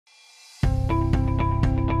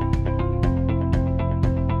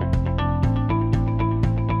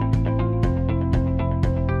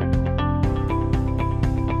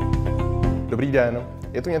Dobrý den,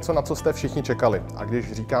 je to něco, na co jste všichni čekali. A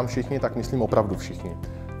když říkám všichni, tak myslím opravdu všichni.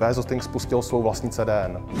 VSHosting spustil svou vlastní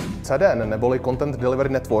CDN. CDN neboli Content Delivery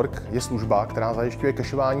Network je služba, která zajišťuje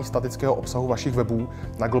cacheování statického obsahu vašich webů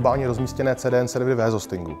na globálně rozmístěné CDN servery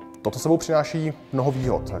VSHostingu. Toto sebou přináší mnoho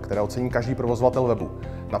výhod, které ocení každý provozovatel webu.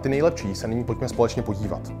 Na ty nejlepší se nyní pojďme společně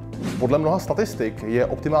podívat. Podle mnoha statistik je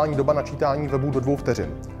optimální doba načítání webu do 2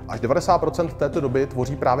 vteřin. Až 90% této doby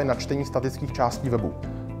tvoří právě načtení statických částí webu.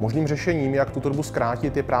 Možným řešením, jak tuto dobu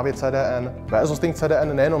zkrátit, je právě CDN. VSHosting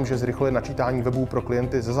CDN nejenom, že zrychluje načítání webů pro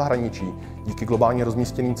klienty ze zahraničí díky globálně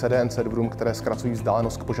rozmístěným CDN serverům, které zkracují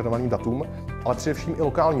vzdálenost k požadovaným datům, ale především i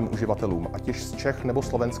lokálním uživatelům, ať již z Čech nebo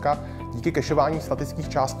Slovenska, díky cacheování statických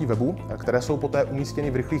částí webu, které jsou poté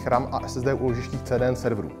umístěny v rychlých RAM a SSD úložištích CDN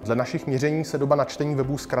serverů. Dle našich měření se doba načtení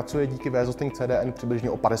webu zkracuje díky VSHosting CDN přibližně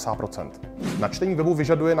o 50%. Načtení webu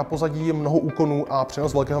vyžaduje na pozadí mnoho úkonů a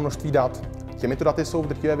přenos velkého množství dat. Těmito daty jsou v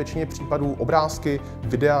drtivé většině případů obrázky,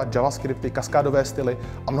 videa, javascripty, kaskádové styly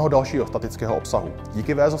a mnoho dalšího statického obsahu.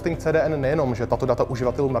 Díky VSHosting CDN nejenom, že tato data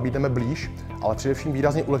uživatelům nabídneme blíž, ale především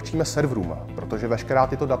výrazně ulehčíme serverům, protože veškerá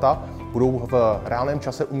tyto data budou v reálném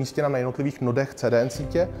čase umístěna na jednotlivých nodech CDN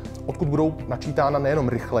sítě, odkud budou načítána nejenom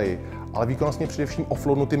rychleji, ale výkonnostně především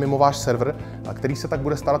offloadnuty mimo váš server, který se tak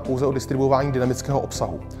bude starat pouze o distribuování dynamického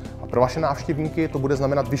obsahu. A pro vaše návštěvníky to bude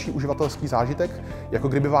znamenat vyšší uživatelský zážitek, jako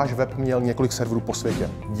kdyby váš web měl několik serverů po světě.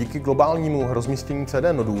 Díky globálnímu rozmístění CD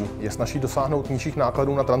nodů je snazší dosáhnout nižších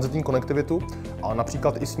nákladů na tranzitní konektivitu, ale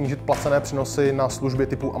například i snížit placené přenosy na služby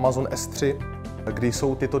typu Amazon S3, kdy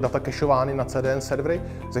jsou tyto data cacheovány na CDN servery,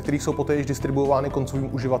 ze kterých jsou poté již distribuovány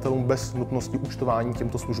koncovým uživatelům bez nutnosti účtování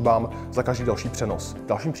těmto službám za každý další přenos.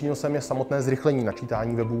 Dalším přínosem je samotné zrychlení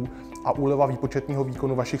načítání webů a úleva výpočetního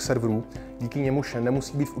výkonu vašich serverů, díky němuž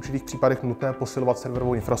nemusí být v určitých případech nutné posilovat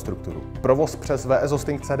serverovou infrastrukturu. Provoz přes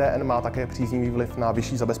VSHosting CDN má také příznivý vliv na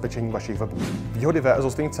vyšší zabezpečení vašich webů. Výhody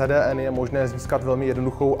VSHosting CDN je možné získat velmi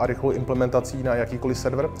jednoduchou a rychlou implementací na jakýkoliv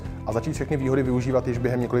server a začít všechny výhody využívat již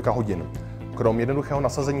během několika hodin. Krom jednoduchého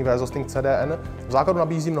nasazení VSHosting CDN v základu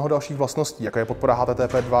nabízí mnoho dalších vlastností, jako je podpora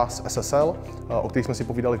HTTP2 s SSL, o kterých jsme si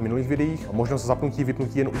povídali v minulých videích, možnost zapnutí,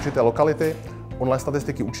 vypnutí jen určité lokality, online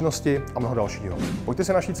statistiky účinnosti a mnoho dalšího. Pojďte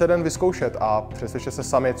si naší CDN vyzkoušet a přesvědčte se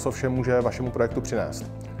sami, co vše může vašemu projektu přinést.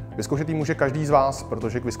 Vyzkoušet ji může každý z vás,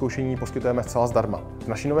 protože k vyzkoušení poskytujeme zcela zdarma. V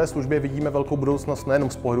naší nové službě vidíme velkou budoucnost nejenom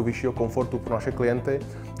z pohledu vyššího komfortu pro naše klienty,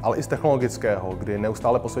 ale i z technologického, kdy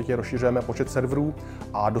neustále po světě rozšiřujeme počet serverů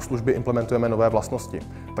a do služby implementujeme nové vlastnosti.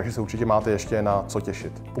 Takže se určitě máte ještě na co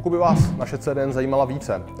těšit. Pokud by vás naše CDN zajímala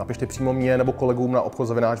více, napište přímo mě nebo kolegům na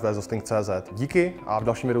obchod@vshosting.cz. Díky a v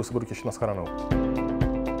dalším videu se budu těšit na shledanou.